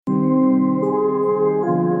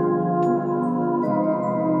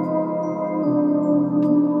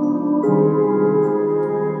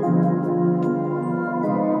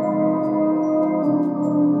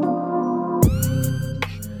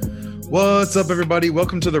What's up, everybody?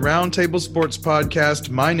 Welcome to the Roundtable Sports Podcast.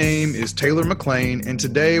 My name is Taylor McLean, and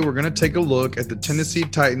today we're going to take a look at the Tennessee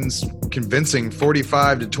Titans' convincing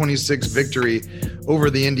 45-26 victory over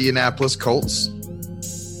the Indianapolis Colts.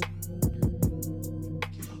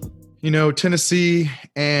 You know, Tennessee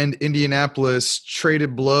and Indianapolis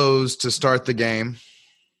traded blows to start the game.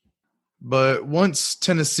 But once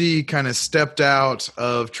Tennessee kind of stepped out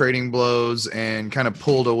of trading blows and kind of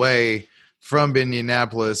pulled away from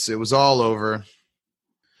Indianapolis, it was all over.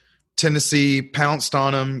 Tennessee pounced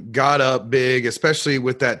on them, got up big, especially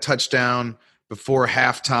with that touchdown before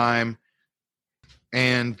halftime.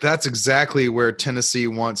 And that's exactly where Tennessee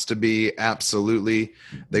wants to be, absolutely.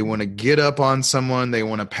 They want to get up on someone. They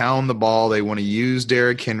want to pound the ball. They want to use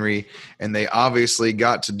Derrick Henry, and they obviously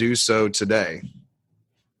got to do so today.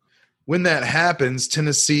 When that happens,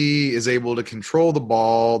 Tennessee is able to control the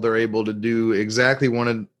ball. They're able to do exactly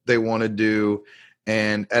what they want to do.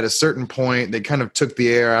 And at a certain point, they kind of took the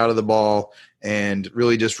air out of the ball and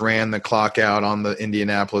really just ran the clock out on the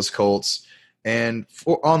Indianapolis Colts. And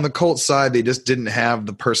on the Colts side, they just didn't have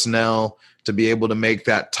the personnel to be able to make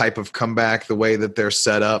that type of comeback the way that they're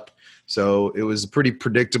set up. So it was a pretty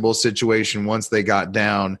predictable situation once they got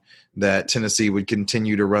down that Tennessee would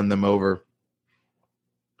continue to run them over.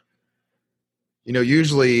 You know,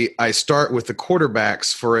 usually I start with the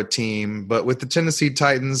quarterbacks for a team, but with the Tennessee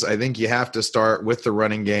Titans, I think you have to start with the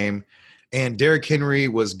running game. And Derrick Henry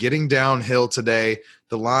was getting downhill today.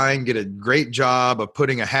 The line did a great job of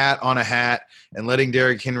putting a hat on a hat and letting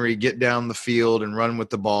Derrick Henry get down the field and run with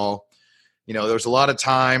the ball. You know, there's a lot of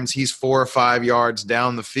times he's 4 or 5 yards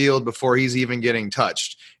down the field before he's even getting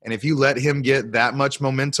touched. And if you let him get that much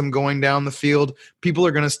momentum going down the field, people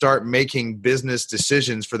are going to start making business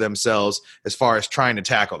decisions for themselves as far as trying to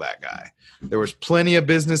tackle that guy. There were plenty of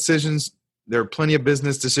business decisions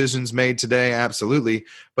made today, absolutely.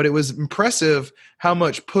 But it was impressive how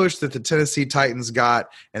much push that the Tennessee Titans got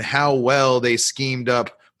and how well they schemed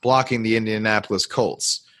up blocking the Indianapolis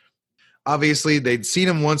Colts. Obviously, they'd seen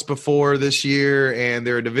them once before this year, and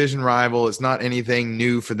they're a division rival. It's not anything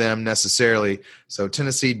new for them necessarily. So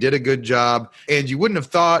Tennessee did a good job, and you wouldn't have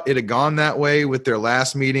thought it had gone that way with their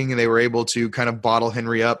last meeting, and they were able to kind of bottle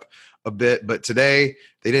Henry up a bit. But today,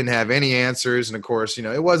 they didn't have any answers, and of course, you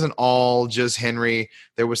know, it wasn't all just Henry.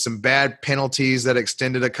 There was some bad penalties that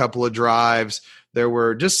extended a couple of drives. There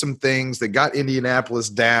were just some things that got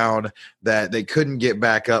Indianapolis down that they couldn't get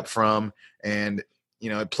back up from, and you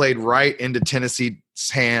know, it played right into Tennessee's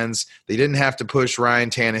hands. They didn't have to push Ryan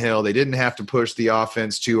Tannehill. They didn't have to push the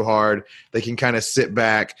offense too hard. They can kind of sit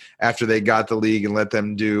back after they got the league and let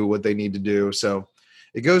them do what they need to do. So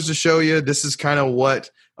it goes to show you this is kind of what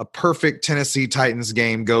a perfect Tennessee Titans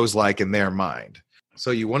game goes like in their mind. So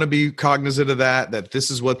you want to be cognizant of that this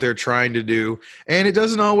is what they're trying to do. And it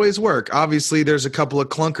doesn't always work. Obviously, there's a couple of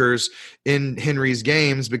clunkers in Henry's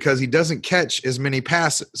games because he doesn't catch as many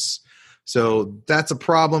passes. So that's a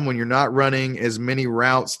problem when you're not running as many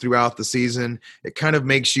routes throughout the season. It kind of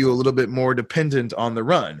makes you a little bit more dependent on the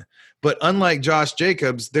run. But unlike Josh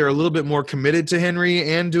Jacobs, they're a little bit more committed to Henry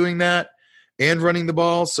and doing that and running the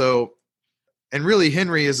ball. And really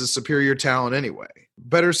Henry is a superior talent anyway.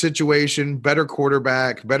 Better situation, better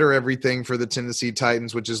quarterback, better everything for the Tennessee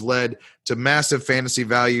Titans, which has led to massive fantasy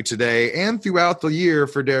value today and throughout the year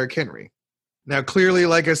for Derrick Henry. Now, clearly,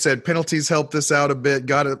 like I said, penalties helped this out a bit.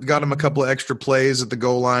 Got him a couple of extra plays at the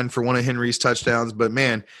goal line for one of Henry's touchdowns. But,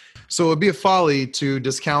 man, so it would be a folly to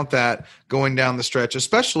discount that going down the stretch,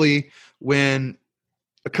 especially when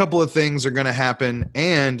a couple of things are going to happen.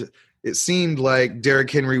 And it seemed like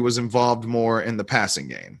Derrick Henry was involved more in the passing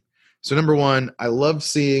game. So, number one, I love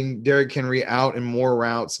seeing Derrick Henry out in more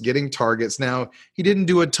routes, getting targets. Now, he didn't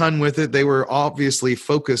do a ton with it. They were obviously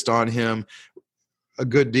focused on him a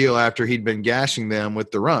good deal after he'd been gashing them with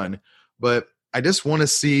the run. But I just want to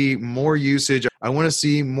see more usage. I want to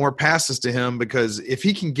see more passes to him because if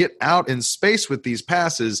he can get out in space with these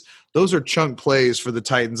passes, those are chunk plays for the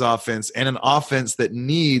Titans offense and an offense that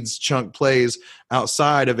needs chunk plays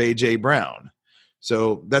outside of A.J. Brown.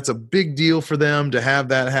 So that's a big deal for them to have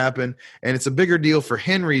that happen. And it's a bigger deal for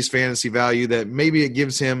Henry's fantasy value that maybe it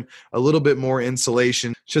gives him a little bit more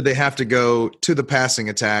insulation should they have to go to the passing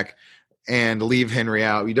attack and leave Henry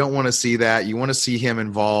out. You don't want to see that. You want to see him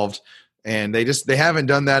involved. And they haven't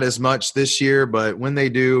done that as much this year, but when they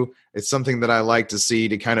do, it's something that I like to see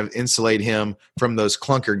to kind of insulate him from those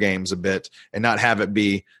clunker games a bit and not have it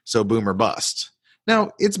be so boom or bust.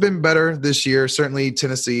 Now, it's been better this year. Certainly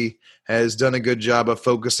Tennessee has done a good job of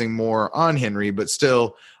focusing more on Henry, but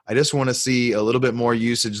still, I just want to see a little bit more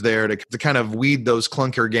usage there to kind of weed those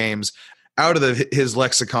clunker games out of his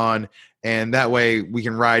lexicon And that way we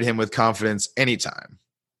can ride him with confidence anytime.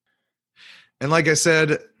 And like I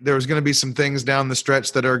said, there's going to be some things down the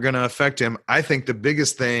stretch that are going to affect him. I think the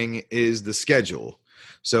biggest thing is the schedule.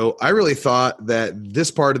 So I really thought that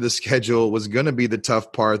this part of the schedule was going to be the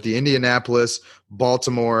tough part, the Indianapolis,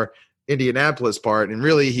 Baltimore, Indianapolis part. And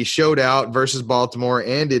really, he showed out versus Baltimore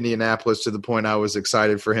and Indianapolis to the point I was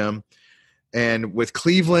excited for him. And with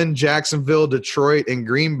Cleveland, Jacksonville, Detroit, and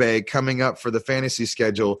Green Bay coming up for the fantasy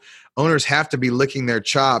schedule, owners have to be licking their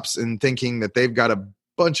chops and thinking that they've got a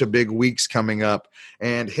bunch of big weeks coming up.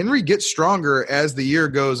 And Henry gets stronger as the year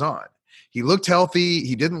goes on. He looked healthy.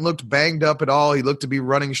 He didn't look banged up at all. He looked to be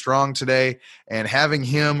running strong today. And having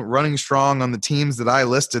him running strong on the teams that I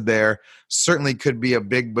listed there certainly could be a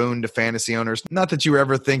big boon to fantasy owners. Not that you were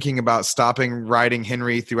ever thinking about stopping riding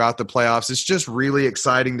Henry throughout the playoffs. It's just really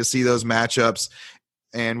exciting to see those matchups.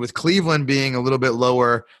 And with Cleveland being a little bit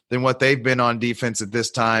lower than what they've been on defense at this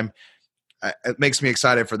time, it makes me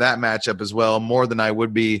excited for that matchup as well, more than I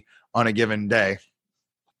would be on a given day.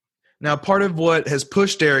 Now, part of what has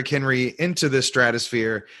pushed Derrick Henry into this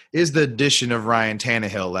stratosphere is the addition of Ryan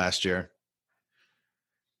Tannehill last year.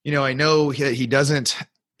 You know, I know he doesn't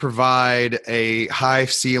provide a high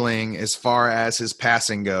ceiling as far as his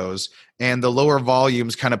passing goes, and the lower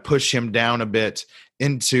volumes kind of push him down a bit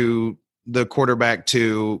into the quarterback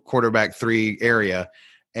 2, quarterback 3 area.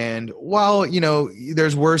 And while, you know,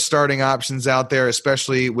 there's worse starting options out there,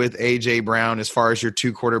 especially with A.J. Brown as far as your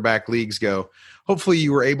 2 quarterback leagues go, hopefully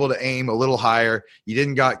you were able to aim a little higher. You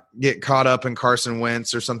didn't get caught up in Carson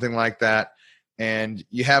Wentz or something like that, and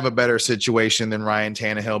you have a better situation than Ryan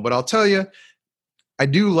Tannehill. But I'll tell you, I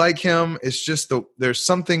do like him. It's just there's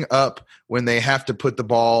something up when they have to put the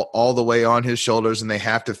ball all the way on his shoulders and they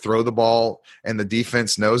have to throw the ball and the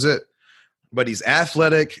defense knows it. But he's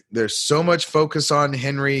athletic. There's so much focus on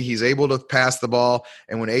Henry. He's able to pass the ball.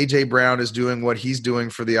 And when A.J. Brown is doing what he's doing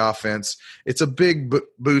for the offense, it's a big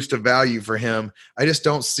boost of value for him. I just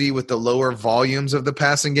don't see with the lower volumes of the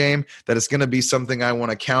passing game that it's going to be something I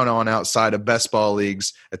want to count on outside of best ball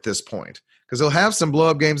leagues at this point. Because he'll have some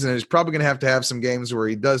blow-up games, and he's probably going to have some games where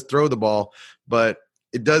he does throw the ball. But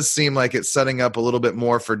it does seem like it's setting up a little bit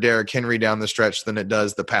more for Derrick Henry down the stretch than it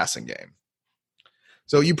does the passing game.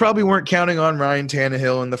 So you probably weren't counting on Ryan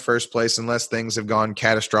Tannehill in the first place unless things have gone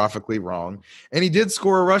catastrophically wrong. And he did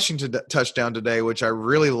score a rushing touchdown today, which I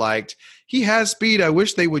really liked. He has speed. I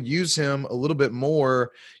wish they would use him a little bit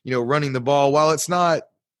more, you know, running the ball. While it's not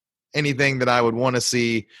anything that I would want to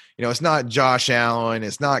see, you know, it's not Josh Allen,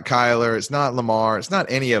 it's not Kyler, it's not Lamar, it's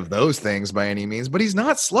not any of those things by any means, but he's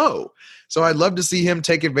not slow. So I'd love to see him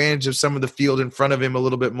take advantage of some of the field in front of him a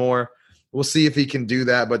little bit more. We'll see if he can do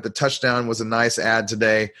that, but the touchdown was a nice add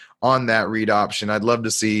today on that read option. I'd love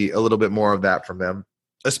to see a little bit more of that from them,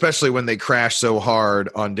 especially when they crash so hard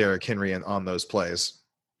on Derrick Henry and on those plays.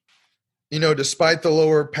 You know, despite the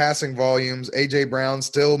lower passing volumes, A.J. Brown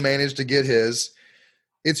still managed to get his.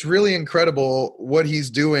 It's really incredible what he's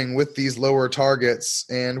doing with these lower targets,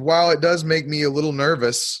 and while it does make me a little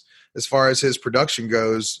nervous as far as his production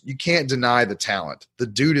goes, you can't deny the talent. The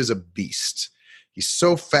dude is a beast. He's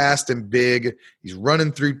so fast and big. He's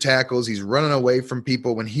running through tackles. He's running away from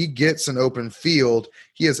people. When he gets an open field,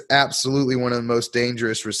 he is absolutely one of the most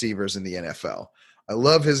dangerous receivers in the NFL. I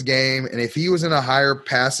love his game, and if he was in a higher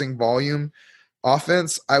passing volume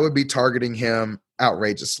offense, I would be targeting him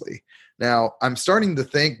outrageously. Now, I'm starting to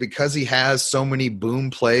think because he has so many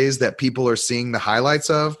boom plays that people are seeing the highlights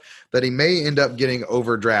of, that he may end up getting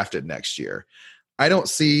overdrafted next year. I don't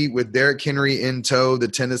see with Derrick Henry in tow the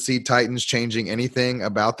Tennessee Titans changing anything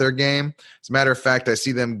about their game. As a matter of fact, I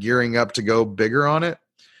see them gearing up to go bigger on it.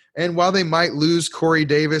 And while they might lose Corey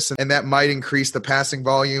Davis, and that might increase the passing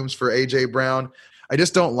volumes for A.J. Brown, I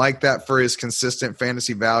just don't like that for his consistent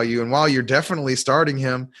fantasy value. And while you're definitely starting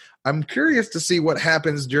him, I'm curious to see what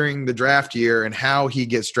happens during the draft year and how he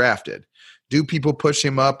gets drafted. Do people push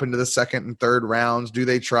him up into the second and third rounds? Do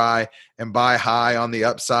they try and buy high on the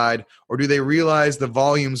upside? Or do they realize the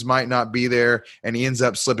volumes might not be there and he ends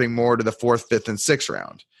up slipping more to the fourth, fifth, and sixth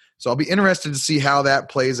round? So I'll be interested to see how that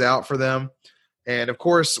plays out for them. And, of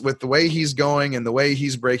course, with the way he's going and the way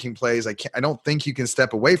he's breaking plays, I don't think you can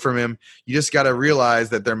step away from him. You just got to realize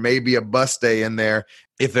that there may be a bust day in there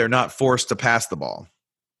if they're not forced to pass the ball.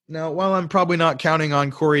 Now, while I'm probably not counting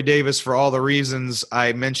on Corey Davis for all the reasons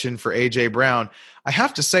I mentioned for A.J. Brown, I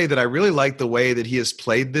have to say that I really like the way that he has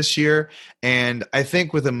played this year. And I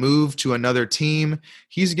think with a move to another team,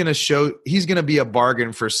 he's going to be a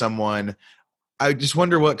bargain for someone. I just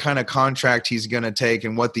wonder what kind of contract he's going to take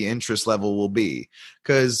and what the interest level will be,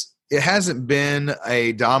 because it hasn't been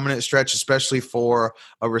a dominant stretch, especially for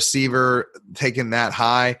a receiver taken that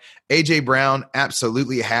high. A.J. Brown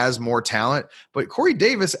absolutely has more talent, but Corey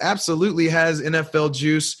Davis absolutely has NFL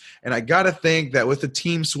juice. And I got to think that with the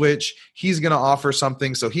team switch, he's going to offer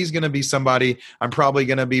something. So he's going to be somebody I'm probably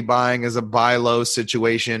going to be buying as a buy low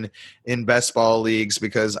situation in best ball leagues,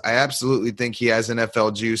 because I absolutely think he has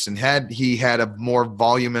NFL juice. And had he had a more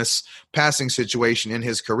voluminous passing situation in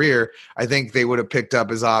his career, I think they would have picked up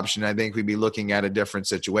his option. I think we'd be looking at a different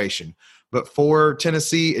situation. But for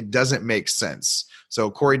Tennessee, it doesn't make sense. So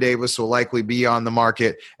Corey Davis will likely be on the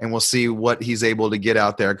market, and we'll see what he's able to get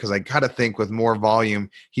out there, because I got to think with more volume,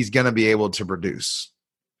 he's going to be able to produce.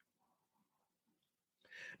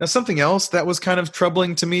 Now, something else that was kind of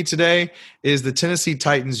troubling to me today is the Tennessee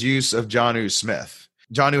Titans' use of Jonnu Smith.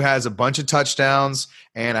 Jonnu has a bunch of touchdowns,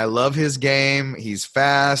 and I love his game. He's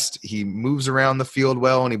fast. He moves around the field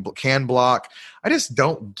well, and he can block. I just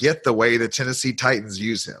don't get the way the Tennessee Titans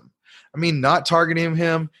use him. I mean, not targeting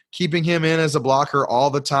him, keeping him in as a blocker all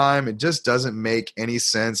the time, it just doesn't make any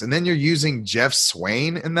sense. And then you're using Jeff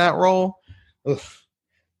Swain in that role. Ugh.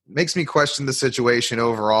 Makes me question the situation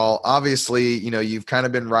overall. Obviously, you've kind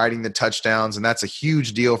of been riding the touchdowns, and that's a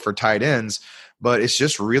huge deal for tight ends, but it's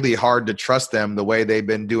just really hard to trust them the way they've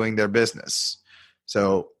been doing their business.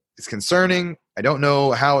 So it's concerning. I don't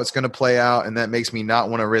know how it's going to play out, and that makes me not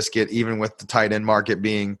want to risk it, even with the tight end market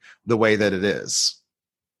being the way that it is.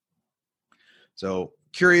 So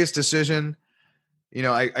curious decision.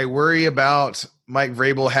 I worry about Mike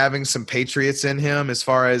Vrabel having some Patriots in him as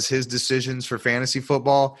far as his decisions for fantasy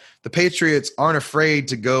football. The Patriots aren't afraid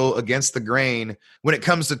to go against the grain when it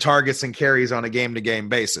comes to targets and carries on a game-to-game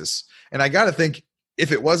basis. And I got to think,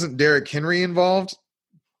 if it wasn't Derrick Henry involved,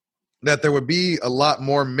 that there would be a lot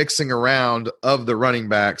more mixing around of the running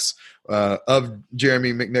backs, of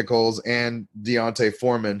Jeremy McNichols and Deontay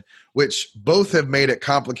Foreman, which both have made it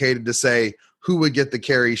complicated to say who would get the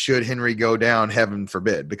carry should Henry go down, heaven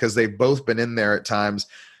forbid, because they've both been in there at times.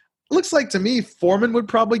 Looks like to me Foreman would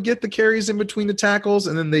probably get the carries in between the tackles,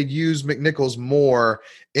 and then they'd use McNichols more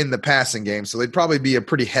in the passing game. So they'd probably be a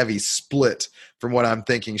pretty heavy split from what I'm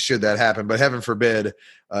thinking should that happen. But heaven forbid,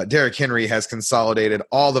 Derrick Henry has consolidated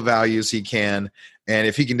all the values he can. And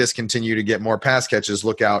if he can just continue to get more pass catches,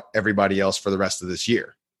 look out everybody else for the rest of this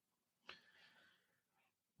year.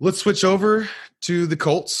 Let's switch over to the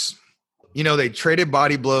Colts. They traded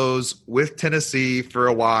body blows with Tennessee for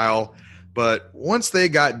a while, but once they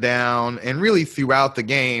got down and really throughout the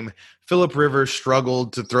game, Phillip Rivers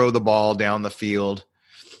struggled to throw the ball down the field.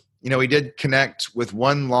 He did connect with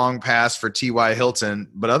one long pass for T.Y. Hilton,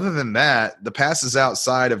 but other than that, the passes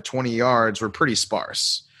outside of 20 yards were pretty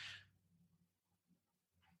sparse.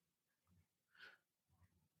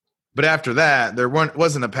 But after that, there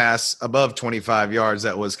wasn't a pass above 25 yards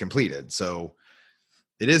that was completed. So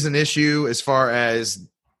it is an issue as far as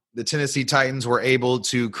the Tennessee Titans were able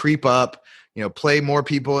to creep up, play more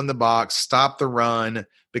people in the box, stop the run,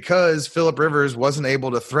 because Phillip Rivers wasn't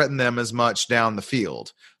able to threaten them as much down the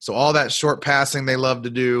field. So all that short passing they love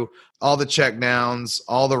to do, all the checkdowns,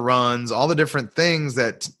 all the runs, all the different things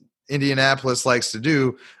that Indianapolis likes to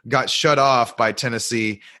do got shut off by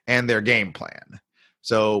Tennessee and their game plan.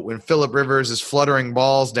 So when Phillip Rivers is fluttering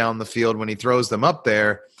balls down the field when he throws them up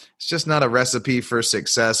there, it's just not a recipe for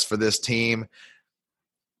success for this team.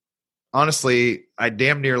 Honestly, I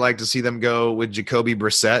damn near like to see them go with Jacoby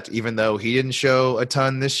Brissett, even though he didn't show a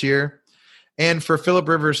ton this year. And for Phillip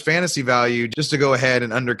Rivers' fantasy value, just to go ahead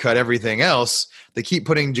and undercut everything else, they keep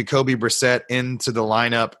putting Jacoby Brissett into the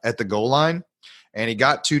lineup at the goal line. And he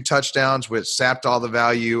got 2 touchdowns, which sapped all the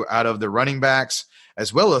value out of the running backs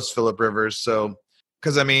as well as Phillip Rivers. So,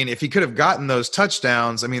 because, if he could have gotten those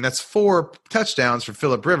touchdowns, that's 4 touchdowns for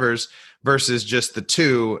Phillip Rivers versus just the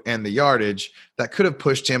 2 and the yardage. That could have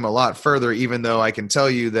pushed him a lot further, even though I can tell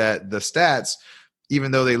you that the stats, even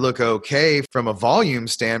though they look okay from a volume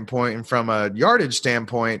standpoint and from a yardage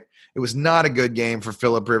standpoint, it was not a good game for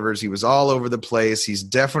Phillip Rivers. He was all over the place. He's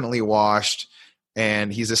definitely washed,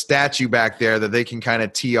 and he's a statue back there that they can kind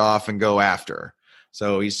of tee off and go after.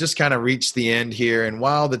 So he's just kind of reached the end here. And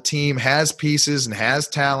while the team has pieces and has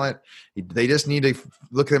talent, they just need to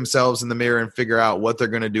look at themselves in the mirror and figure out what they're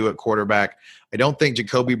going to do at quarterback. I don't think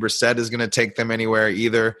Jacoby Brissett is going to take them anywhere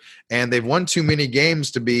either. And they've won too many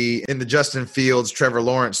games to be in the Justin Fields, Trevor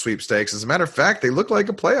Lawrence sweepstakes. As a matter of fact, they look like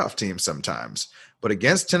a playoff team sometimes. But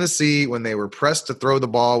against Tennessee, when they were pressed to throw the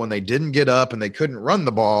ball, when they didn't get up and they couldn't run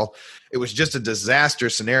the ball, it was just a disaster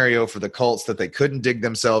scenario for the Colts that they couldn't dig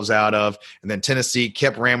themselves out of. And then Tennessee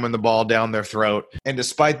kept ramming the ball down their throat. And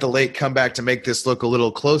despite the late comeback to make this look a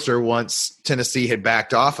little closer once Tennessee had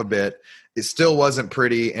backed off a bit, it still wasn't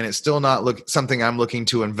pretty, and it's still not something I'm looking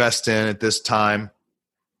to invest in at this time.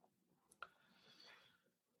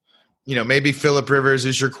 maybe Phillip Rivers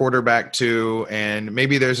is your quarterback too, and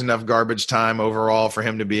maybe there's enough garbage time overall for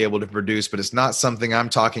him to be able to produce, but it's not something I'm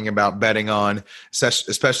talking about betting on,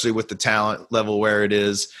 especially with the talent level where it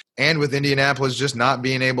is, and with Indianapolis just not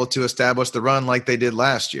being able to establish the run like they did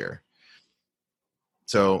last year.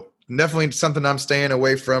 So definitely something I'm staying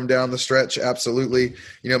away from down the stretch. Absolutely.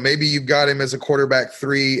 Maybe you've got him as a quarterback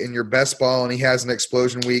 3 in your best ball and he has an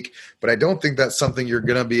explosion week, but I don't think that's something you're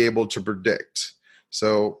going to be able to predict.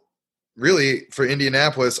 So really, for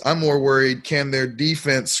Indianapolis, I'm more worried, can their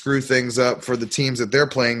defense screw things up for the teams that they're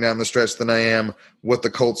playing down the stretch than I am what the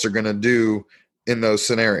Colts are going to do in those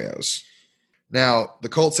scenarios. Now, the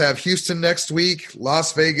Colts have Houston next week,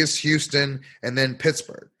 Las Vegas, Houston, and then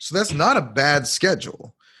Pittsburgh. So that's not a bad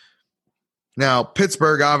schedule. Now,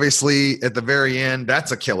 Pittsburgh, obviously, at the very end,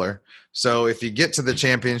 that's a killer. So if you get to the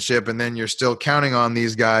championship and then you're still counting on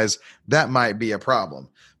these guys, that might be a problem.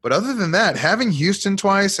 But other than that, having Houston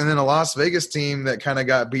twice and then a Las Vegas team that kind of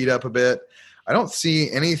got beat up a bit, I don't see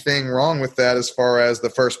anything wrong with that as far as the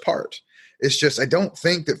first part. It's just I don't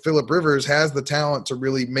think that Phillip Rivers has the talent to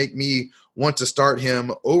really make me want to start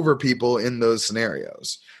him over people in those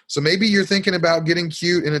scenarios. So maybe you're thinking about getting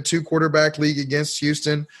cute in a 2-quarterback league against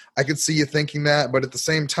Houston. I could see you thinking that, but at the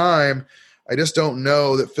same time, I just don't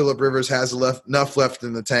know that Phillip Rivers has enough left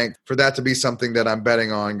in the tank for that to be something that I'm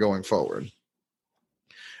betting on going forward.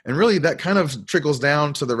 And really, that kind of trickles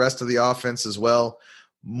down to the rest of the offense as well.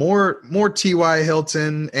 More T.Y.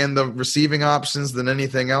 Hilton and the receiving options than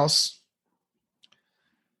anything else.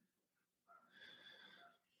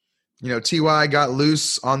 T.Y. got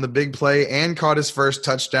loose on the big play and caught his first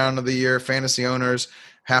touchdown of the year. Fantasy owners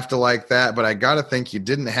have to like that, but I got to think you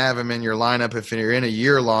didn't have him in your lineup if you're in a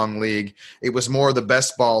year-long league. It was more the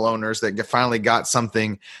best ball owners that finally got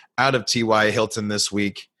something out of T.Y. Hilton this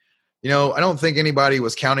week. I don't think anybody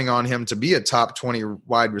was counting on him to be a top 20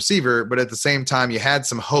 wide receiver, but at the same time, you had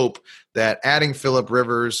some hope that adding Phillip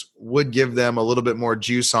Rivers would give them a little bit more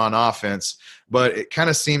juice on offense. But it kind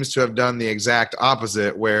of seems to have done the exact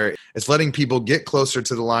opposite, where it's letting people get closer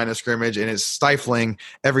to the line of scrimmage and it's stifling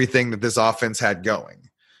everything that this offense had going.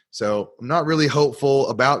 So I'm not really hopeful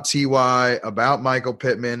about T.Y., about Michael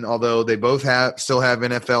Pittman, although they both still have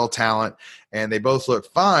NFL talent and they both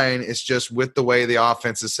look fine. It's just with the way the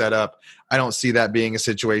offense is set up, I don't see that being a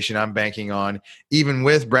situation I'm banking on, even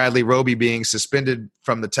with Bradley Roby being suspended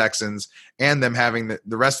from the Texans and them having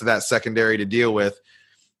the rest of that secondary to deal with.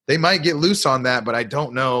 They might get loose on that, but I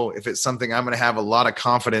don't know if it's something I'm going to have a lot of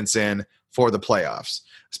confidence in for the playoffs.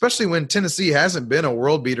 Especially when Tennessee hasn't been a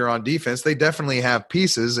world beater on defense. They definitely have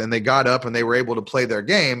pieces, and they got up and they were able to play their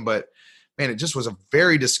game. But, man, it just was a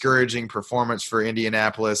very discouraging performance for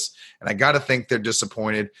Indianapolis, and I got to think they're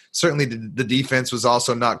disappointed. Certainly the defense was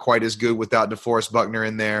also not quite as good without DeForest Buckner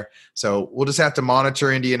in there. So we'll just have to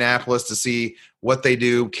monitor Indianapolis to see what they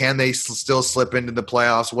do. Can they still slip into the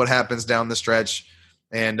playoffs? What happens down the stretch?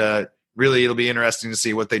 And really it'll be interesting to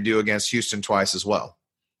see what they do against Houston twice as well.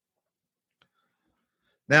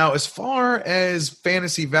 Now, as far as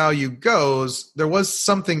fantasy value goes, there was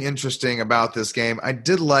something interesting about this game. I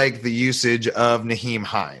did like the usage of Nyheim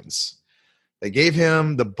Hines. They gave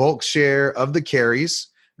him the bulk share of the carries.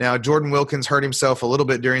 Now, Jordan Wilkins hurt himself a little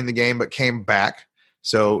bit during the game, but came back.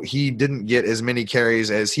 So he didn't get as many carries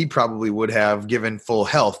as he probably would have given full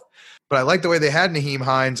health. But I like the way they had Nyheim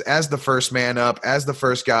Hines as the first man up, as the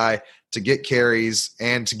first guy to get carries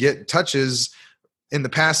and to get touches in the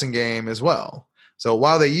passing game as well. So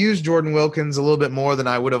while they used Jordan Wilkins a little bit more than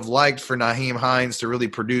I would have liked for Nyheim Hines to really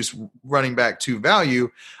produce running back 2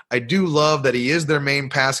 value, I do love that he is their main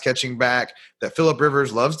pass-catching back, that Phillip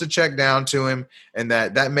Rivers loves to check down to him, and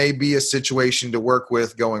that may be a situation to work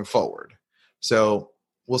with going forward. So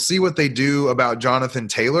we'll see what they do about Jonathan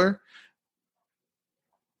Taylor.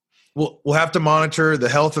 We'll have to monitor the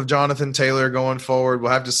health of Jonathan Taylor going forward.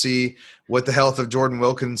 We'll have to see what the health of Jordan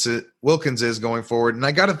Wilkins is going forward. And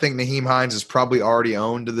I got to think Nyheim Hines is probably already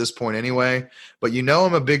owned to this point anyway. But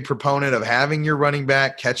I'm a big proponent of having your running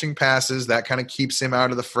back catching passes. That kind of keeps him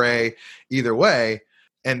out of the fray either way.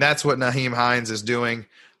 And that's what Nyheim Hines is doing.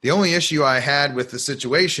 The only issue I had with the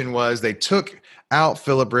situation was they took out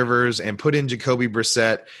Phillip Rivers and put in Jacoby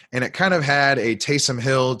Brissett, and it kind of had a Taysom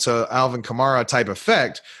Hill to Alvin Kamara type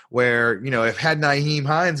effect where, if had Nyheim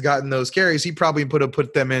Hines gotten those carries, he probably would have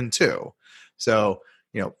put them in too. So,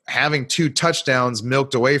 having 2 touchdowns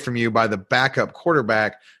milked away from you by the backup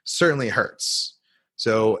quarterback certainly hurts.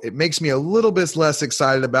 So it makes me a little bit less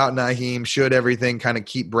excited about Nyheim should everything kind of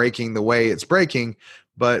keep breaking the way it's breaking.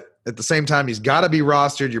 But at the same time, he's got to be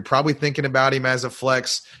rostered. You're probably thinking about him as a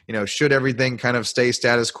flex. Should everything kind of stay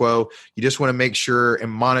status quo, you just want to make sure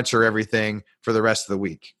and monitor everything for the rest of the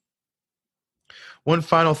week. One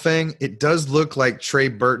final thing, it does look like Trey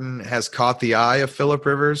Burton has caught the eye of Phillip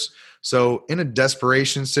Rivers. So in a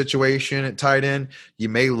desperation situation at tight end, you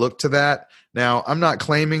may look to that. Now, I'm not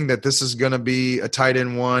claiming that this is going to be a tight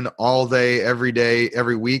end one all day,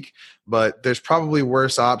 every week, but there's probably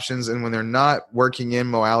worse options. And when they're not working in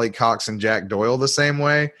Mo Alley Cox and Jack Doyle the same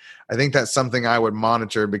way, I think that's something I would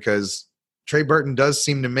monitor because Trey Burton does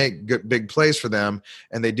seem to make good, big plays for them,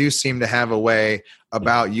 and they do seem to have a way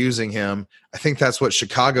about using him. I think that's what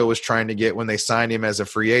Chicago was trying to get when they signed him as a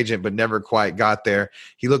free agent, but never quite got there.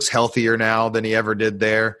 He looks healthier now than he ever did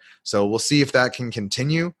there, so we'll see if that can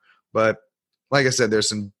continue. But like I said, there's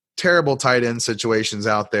some terrible tight end situations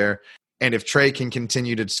out there, and if Trey can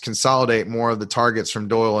continue to consolidate more of the targets from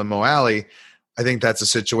Doyle and Mo Alley, I think that's a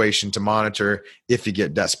situation to monitor if you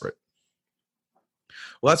get desperate.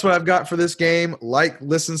 Well, that's what I've got for this game. Like,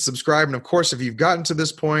 listen, subscribe. And, of course, if you've gotten to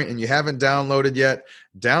this point and you haven't downloaded yet,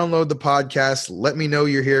 download the podcast. Let me know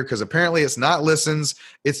you're here because apparently it's not listens,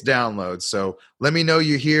 it's downloads. So let me know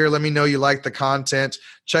you're here. Let me know you like the content.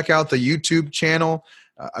 Check out the YouTube channel.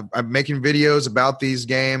 I'm making videos about these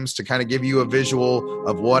games to kind of give you a visual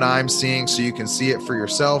of what I'm seeing so you can see it for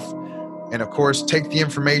yourself. And, of course, take the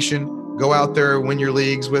information, go out there, win your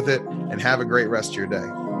leagues with it, and have a great rest of your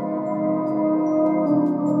day.